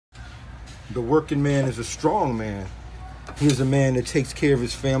The working man is a strong man. He is a man that takes care of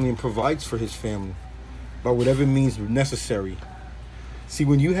his family and provides for his family by whatever means necessary. See,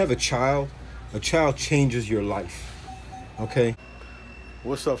 when you have a child changes your life, okay?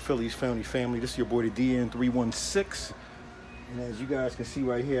 What's up, Phillies family? This is your boy, the DN316. And as you guys can see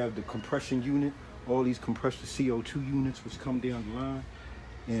right here, I have the compression unit, all these compressed CO2 units which come down the line.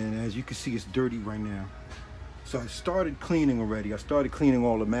 And as you can see, it's dirty right now. So I started cleaning already. I started cleaning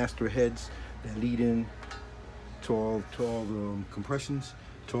all the master heads that lead in to all the compressions,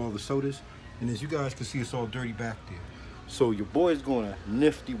 to all the sodas. And as you guys can see, it's all dirty back there. So your boy's gonna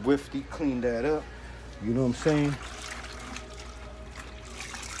nifty wifty clean that up. You know what I'm saying?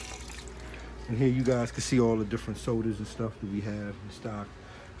 And here you guys can see all the different sodas and stuff that we have in stock.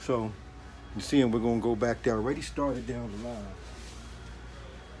 So you see, we're gonna go back there. Already started down the line.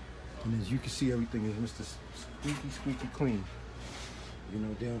 And as you can see, everything is Mr. Squeaky clean. You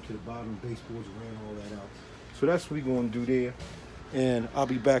know, down to the bottom, baseboards, ran all that out. So that's what we're gonna do there. And I'll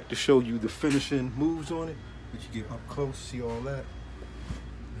be back to show you the finishing moves on it, which you get up close, see all that,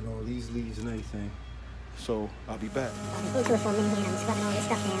 and all these leads and everything. So I'll be back. I'll just go to it for a minute here, and I'm scrubbing all this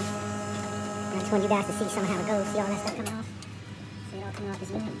stuff down. And I just want you guys to see somehow it goes. See all that stuff coming off? See it all coming off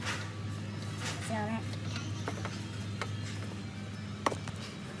this unit? See all that?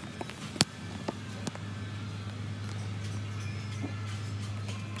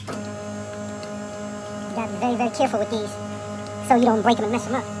 You gotta be very, very careful with these so you don't break them and mess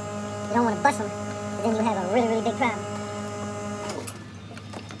them up. You don't want to bust them, but then you have a really, really big problem.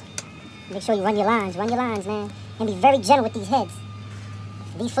 Make sure you run your lines, man. And be very gentle with these heads.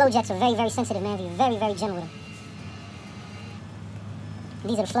 These flow jets are very, very sensitive, man. Be very, very gentle with them.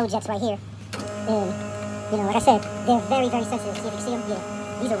 These are the flow jets right here. And, you know, like I said, they're very, very sensitive. See if you can see them?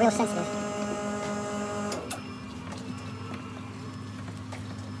 Yeah. These are real sensitive.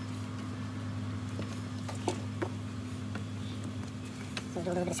 So we'll do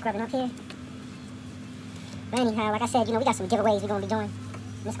a little bit of scrubbing up here. But anyhow, like I said, you know, we got some giveaways we're going to be doing.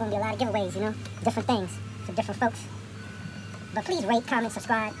 There's going to be a lot of giveaways, you know, different things for different folks. But please rate, comment,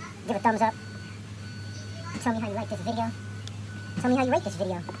 subscribe, give a thumbs up. Tell me how you like this video. Tell me how you rate this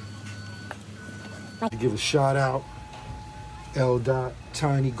video. Give a shout out, L. Dot,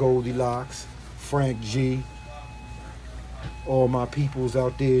 Tiny Goldilocks, Frank G, all my peoples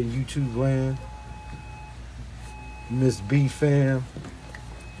out there in YouTube land, Miss B fam,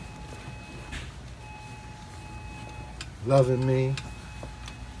 loving me.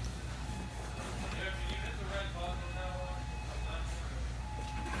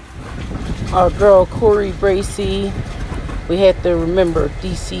 Our girl Corey Bracy. We had to remember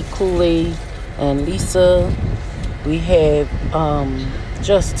DC Kool-Aid and Lisa. We have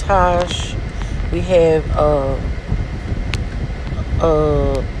Just Tosh. We have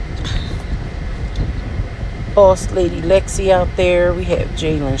Boss Lady Lexi out there. We have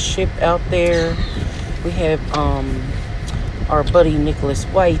Jalen Ship out there. We have our buddy Nicholas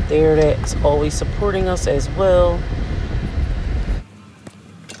White there that's always supporting us as well.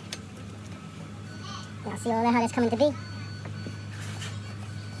 Y'all see all that, how that's coming to be?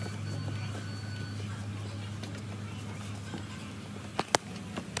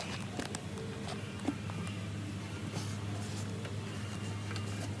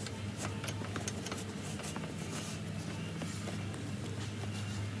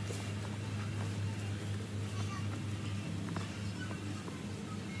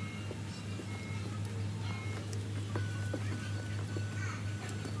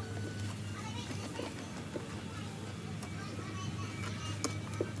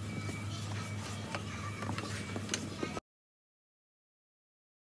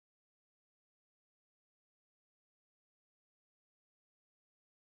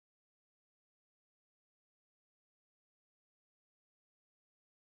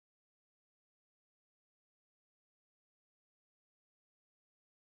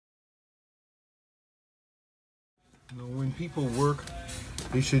 You know, when people work,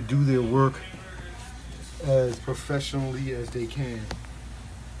 they should do their work as professionally as they can.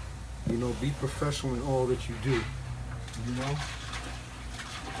 You know, be professional in all that you do, you know?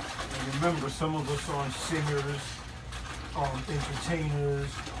 And remember, some of us are singers, entertainers,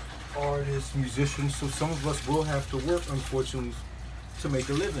 artists, musicians, so some of us will have to work, unfortunately, to make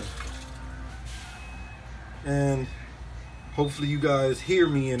a living. And hopefully you guys hear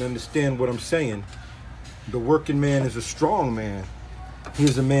me and understand what I'm saying. The working man is a strong man. He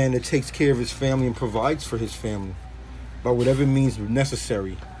is a man that takes care of his family and provides for his family by whatever means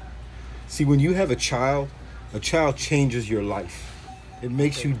necessary. See, when you have a child changes your life. It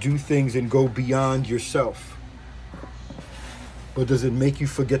makes you do things and go beyond yourself. But does it make you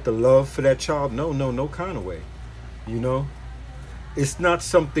forget the love for that child? No, no kind of way. You know? It's not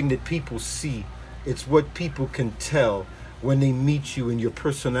something that people see. It's what people can tell when they meet you and your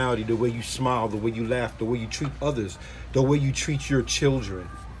personality, the way you smile, the way you laugh, the way you treat others, the way you treat your children.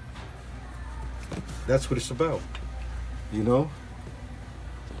 That's what it's about, you know?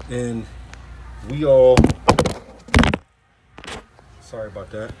 And we all, sorry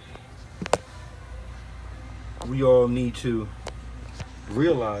about that. We all need to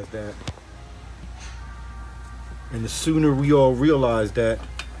realize that. And the sooner we all realize that,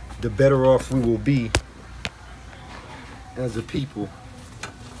 the better off we will be as a people.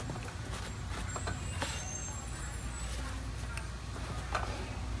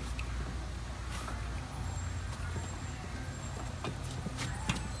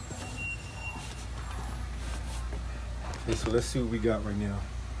 Okay, so let's see what we got right now.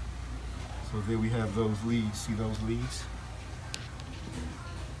 So there we have those leads. See those leads?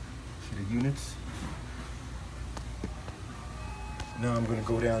 See the units? Now I'm going to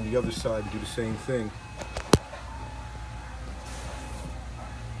go down the other side and do the same thing.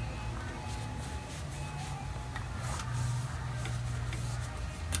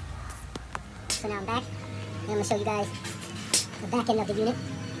 So now I'm back, and I'm going to show you guys the back end of the unit.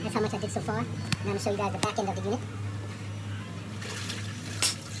 That's how much I did so far. Now I'm going to show you guys the back end of the unit.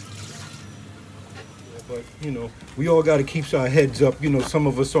 But, you know, we all got to keep our heads up. You know, some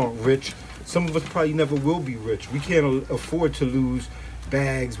of us aren't rich. Some of us probably never will be rich. We can't afford to lose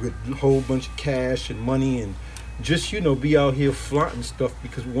bags with a whole bunch of cash and money and just, you know, be out here flaunting stuff,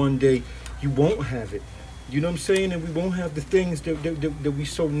 because one day you won't have it. You know what I'm saying? And we won't have the things that we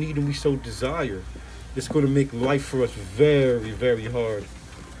so need and we so desire. It's going to make life for us very, very hard.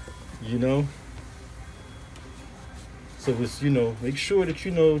 You know? So it's, you know, make sure that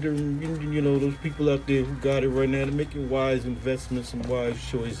you know those people out there who got it right now, to making wise investments and wise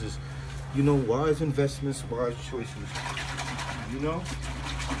choices. You know, wise investments, wise choices. You know?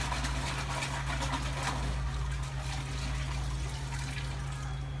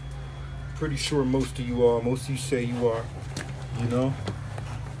 Pretty sure most of you are. Most of you say you are. You know?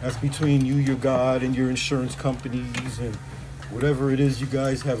 That's between you, your God, and your insurance companies and whatever it is you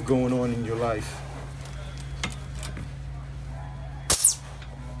guys have going on in your life.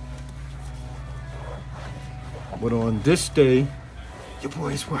 But on this day, your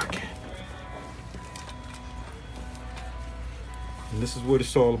boy's working. And this is what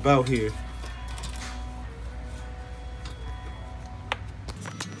it's all about here.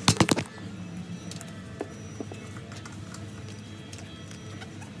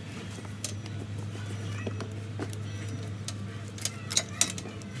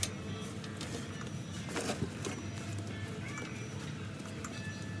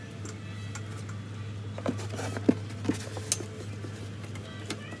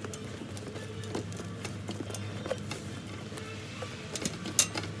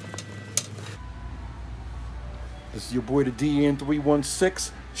 This is your boy, the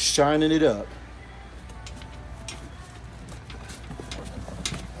DN316, shining it up.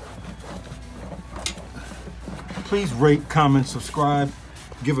 Please rate, comment, subscribe,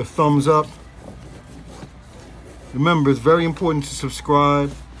 give a thumbs up. Remember, it's very important to subscribe.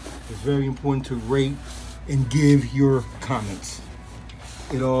 It's very important to rate and give your comments.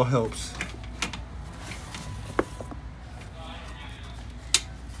 It all helps.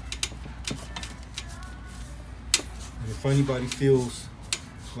 If anybody feels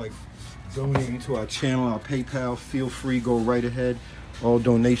like donating to our channel, our PayPal, feel free, go right ahead. All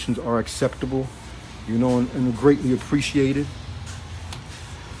donations are acceptable, you know, and greatly appreciated.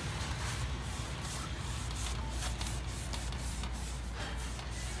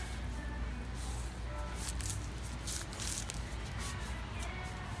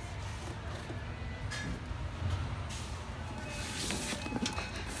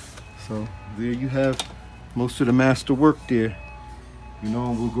 So there you have most of the master work there. You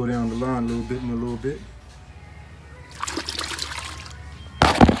know, and we'll go down the line a little bit in a little bit.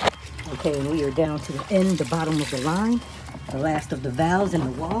 Okay, and we are down to the end, the bottom of the line, the last of the valves in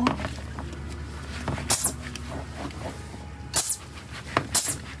the wall. Make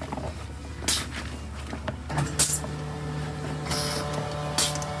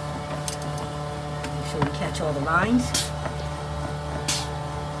sure we catch all the lines.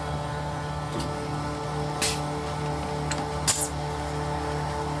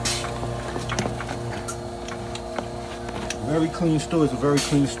 Very clean store. It's a very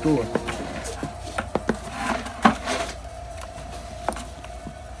clean store.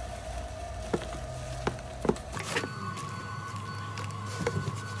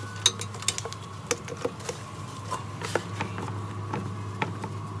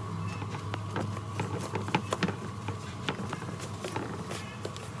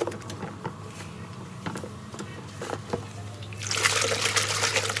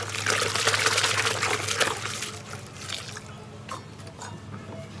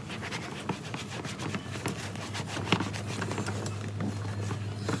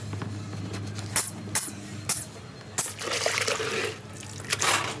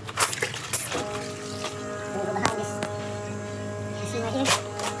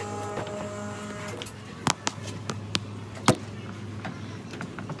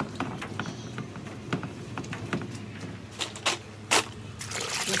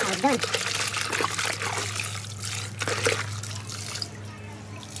 That's how it's done.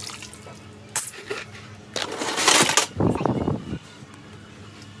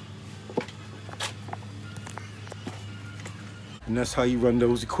 And that's how you run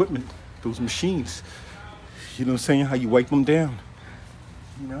those equipment, those machines. You know what I'm saying? How you wipe them down.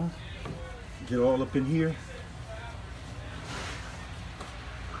 You know? Get all up in here.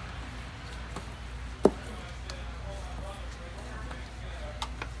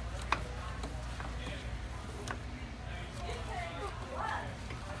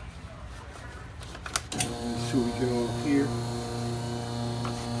 Make sure we get all up here.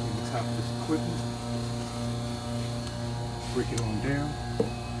 On the top of this equipment. Break it on down.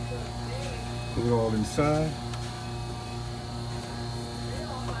 Put it all inside.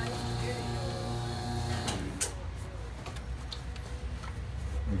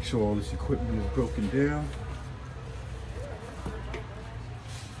 Make sure all this equipment is broken down.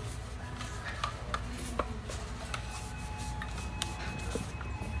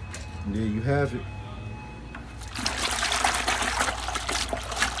 And there you have it.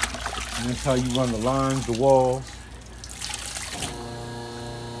 And that's how you run the lines, the walls.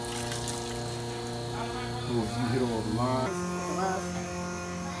 So if you hit all the lines. The walls.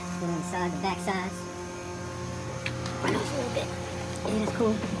 Put on the side, the back sides. Run off a little bit. Yeah, that's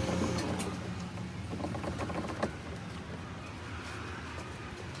cool.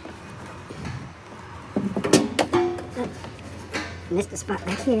 Missed the spot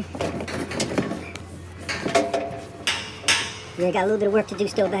back here. Yeah, got a little bit of work to do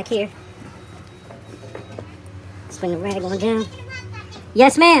still back here. Swing the rag on down.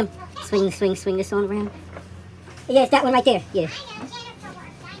 Yes, ma'am. Swing this on around. Yeah, it's that one right there. Yeah.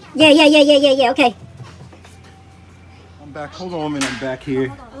 Yeah. Okay. I'm back. Hold on a minute. I'm back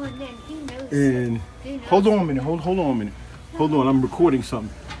here. And hold on a minute. Hold on a minute. Hold on. I'm recording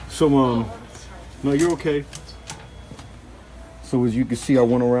something. So no, you're okay. So as you can see, I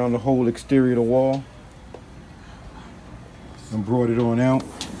went around the whole exterior of the wall and brought it on out.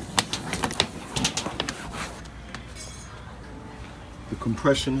 The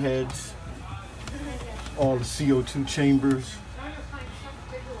compression heads, all the CO2 chambers.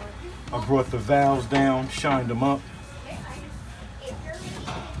 I brought the valves down, shined them up.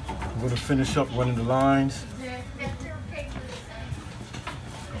 I'm gonna finish up running the lines.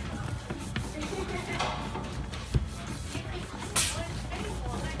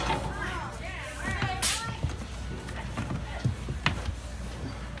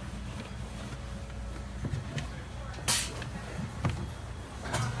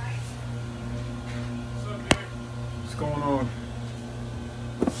 What's going on?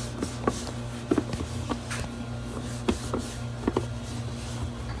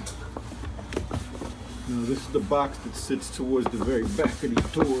 Now this is the box that sits towards the very back of the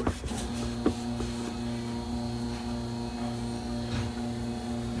door.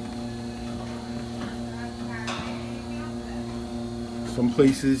 Some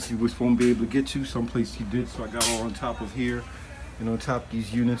places you just won't be able to get to, some places you did, so I got all on top of here and on top of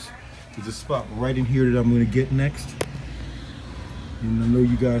these units. There's a spot right in here that I'm gonna get next. And I know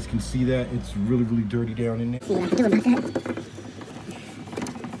you guys can see that. It's really, really dirty down in there. See what I can do about that.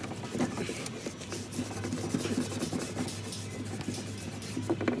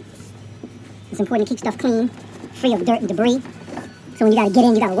 It's important to keep stuff clean, free of dirt and debris. So when you gotta get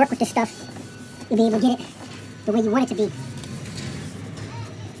in, you gotta work with this stuff. You'll be able to get it the way you want it to be.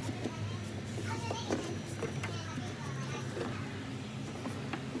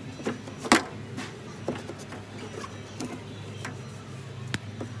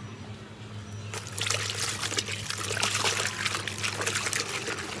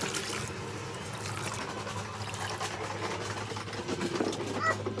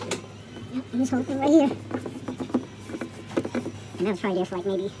 This whole thing right here. And that was probably there for like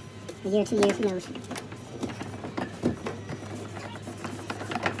maybe a year or 2 years, who knows.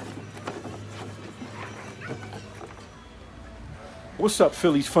 What's up,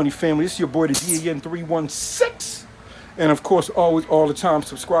 Philly's Funny Family? This is your boy, the DAN316. And of course, always, all the time,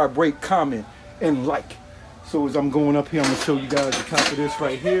 subscribe, rate, comment, and like. So as I'm going up here, I'm gonna show you guys the top of this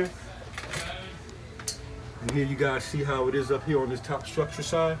right here. And here you guys see how it is up here on this top structure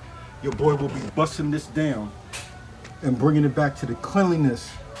side. Your boy will be busting this down and bringing it back to the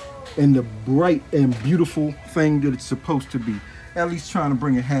cleanliness and the bright and beautiful thing that it's supposed to be. At least trying to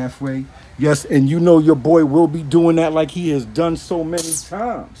bring it halfway. Yes, and you know your boy will be doing that like he has done so many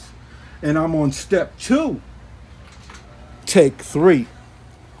times. And I'm on step 2. Take 3.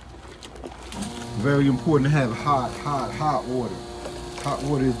 Very important to have hot water. Hot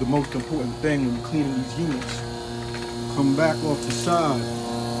water is the most important thing when you're cleaning these units. Come back off the side.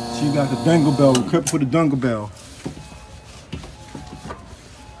 So you got the dangle bell, equipped for the dangle bell.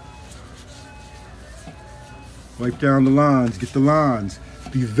 Wipe down the lines, get the lines.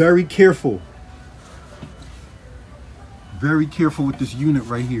 Be very careful. Very careful with this unit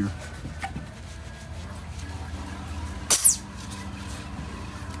right here.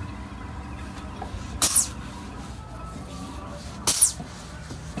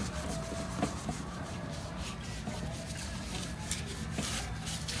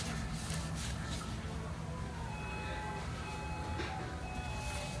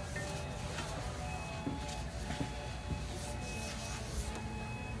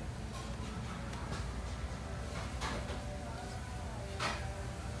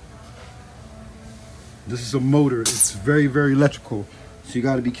 This is a motor. It's very, very electrical. So you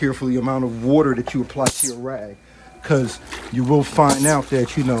got to be careful the amount of water that you apply to your rag, because you will find out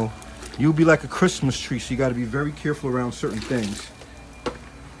that, you know, you'll be like a Christmas tree. So you got to be very careful around certain things.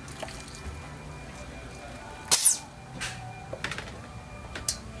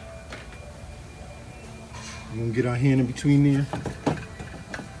 We're going to get our hand in between there.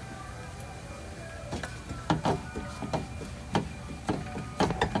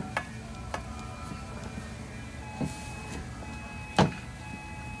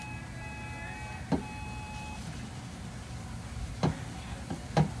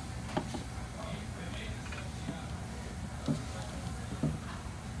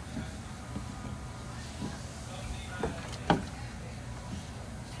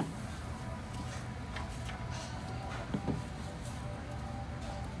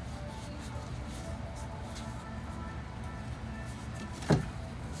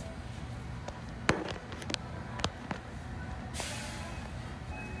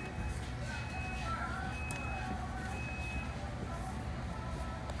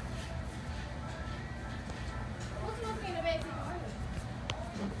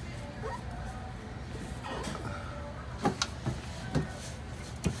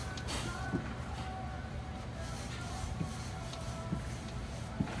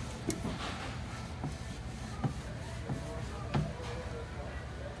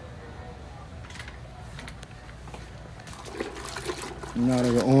 Now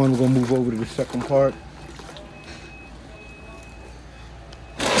that we're on, we're gonna move over to the second part.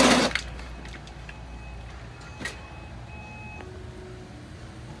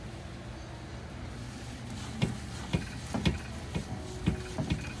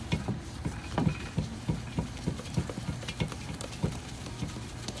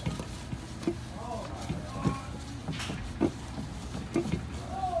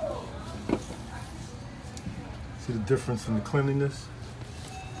 See the difference in the cleanliness?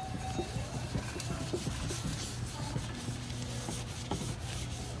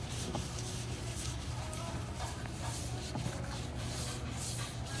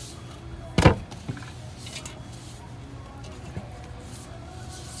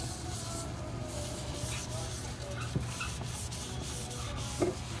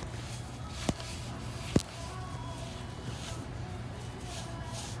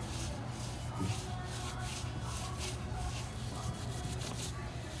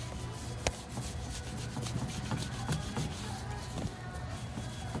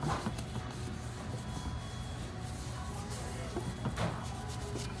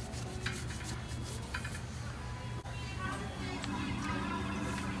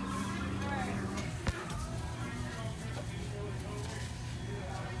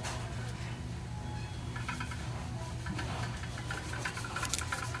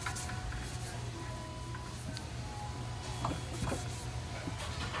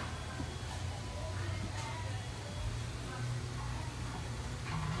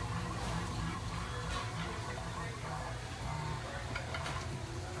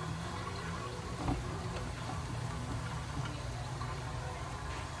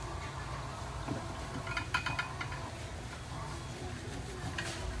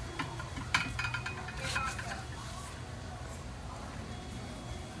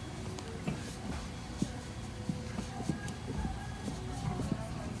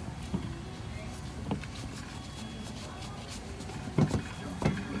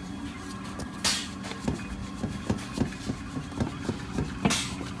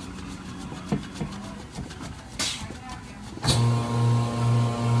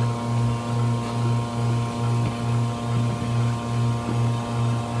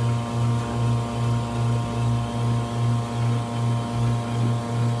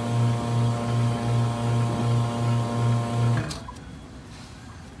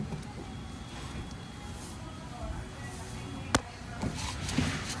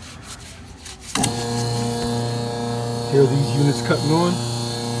 Hear these units cutting on?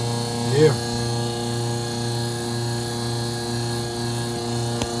 Yeah.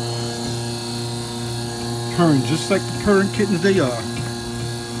 Purring just like the purring kittens they are.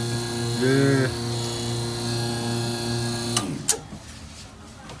 Yeah.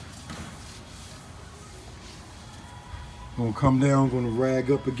 Gonna come down, gonna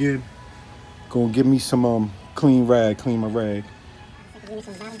rag up again. Gonna give me some clean rag, clean my rag.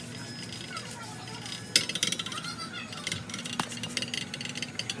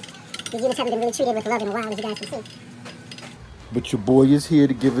 These units haven't been really treated with love in a while, as you guys can see. But your boy is here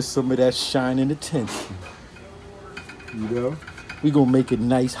to give us some of that shine and attention. You know? We gonna make it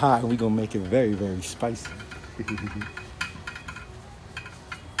nice hot and we gonna make it very, very spicy.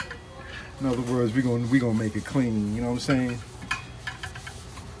 In other words, we gonna make it clean, you know what I'm saying?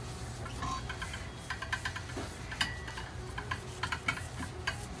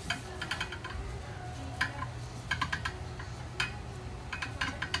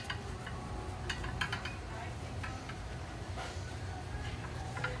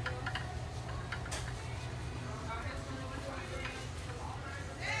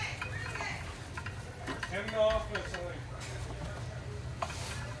 In the office,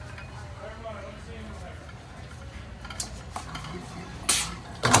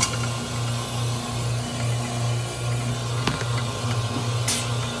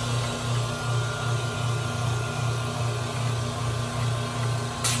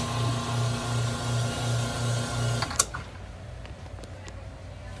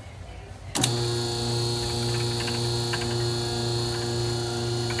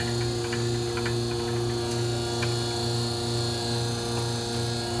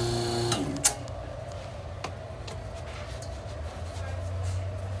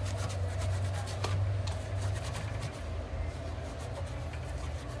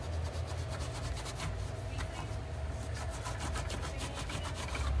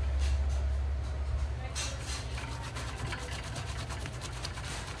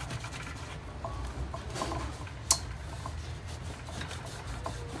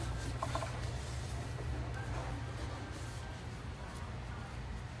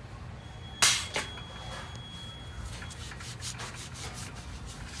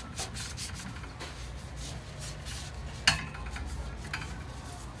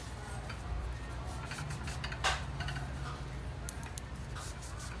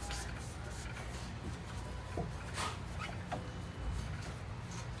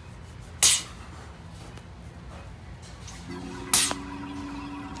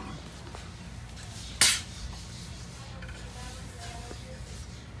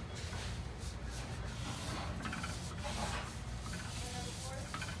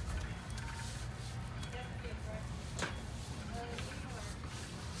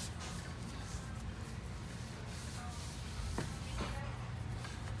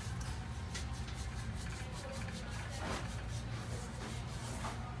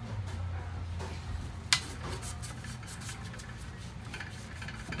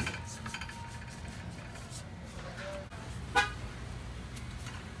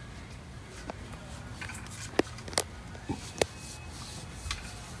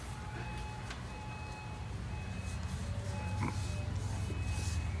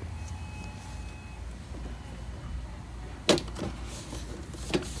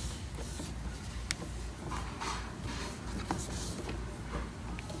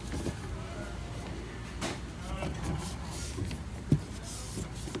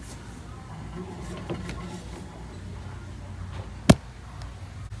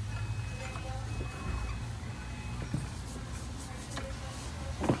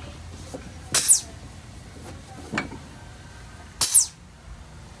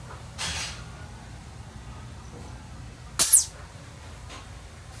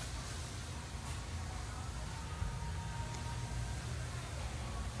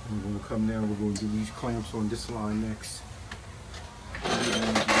 We're gonna come down, we're gonna do these clamps on this line next.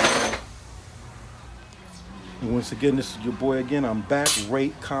 And once again, this is your boy again. I'm back.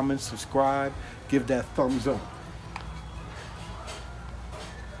 Rate, comment, subscribe, give that thumbs up.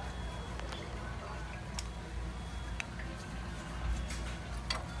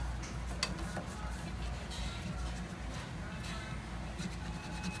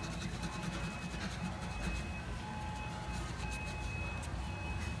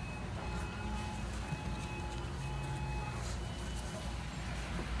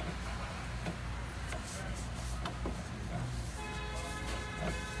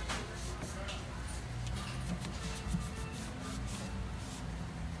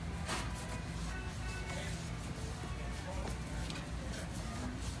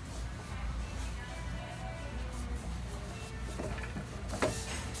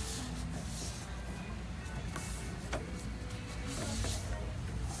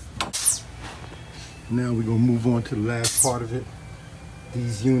 Now we're gonna move on to the last part of it.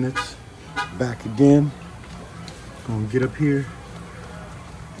 These units, back again. Gonna get up here,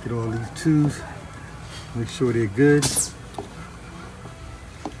 get all these tubes, make sure they're good.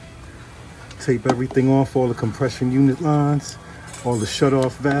 Tape everything off, all the compression unit lines, all the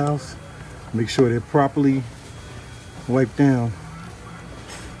shut-off valves. Make sure they're properly wiped down.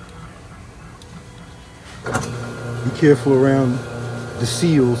 Be careful around the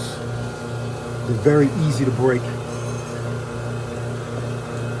seals. They're very easy to break.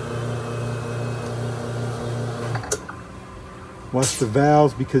 Watch the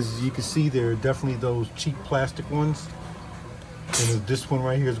valves, because as you can see, there are definitely those cheap plastic ones. And this one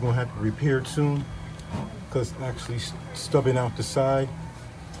right here is going to have to be repaired soon, because it's actually stubbing out the side.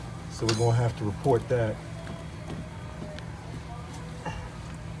 So we're going to have to report that.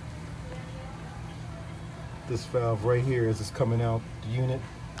 This valve right here, as it's coming out the unit,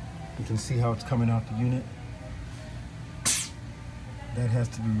 you can see how it's coming out the unit. That has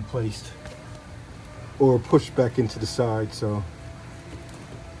to be replaced or pushed back into the side, so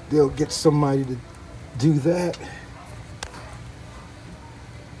they'll get somebody to do that.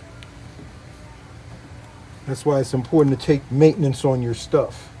 That's why it's important to take maintenance on your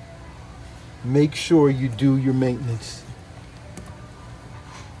stuff. Make sure you do your maintenance.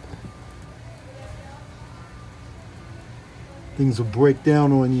 Things will break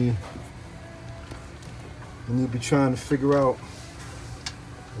down on you, and you'll be trying to figure out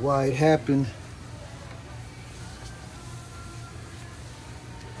why it happened.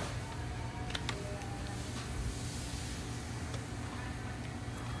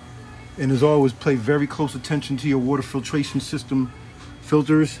 And as always, pay very close attention to your water filtration system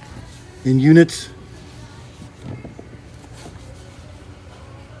filters and units.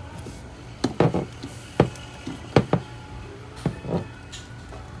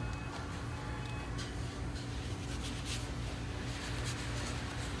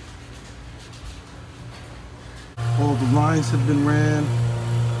 All the lines have been ran,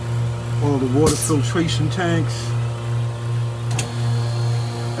 all the water filtration tanks,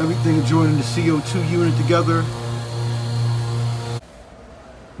 everything joining the CO2 unit together.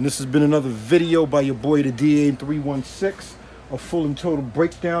 And this has been another video by your boy, the DA316, a full and total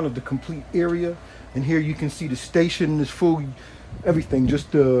breakdown of the complete area. And here you can see the station is full, everything,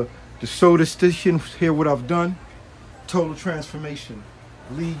 just the soda station. Here what I've done, total transformation,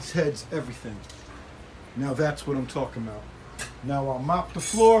 leads, heads, everything. Now that's what I'm talking about. Now I'll mop the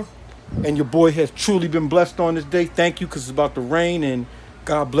floor, and your boy has truly been blessed on this day. Thank you, because it's about to rain, and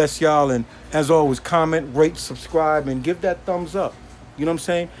God bless y'all. And as always, comment, rate, subscribe, and give that thumbs up. You know what I'm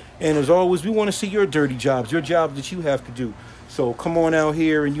saying? And as always, we want to see your dirty jobs, your jobs that you have to do. So come on out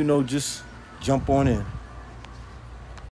here and, just jump on in.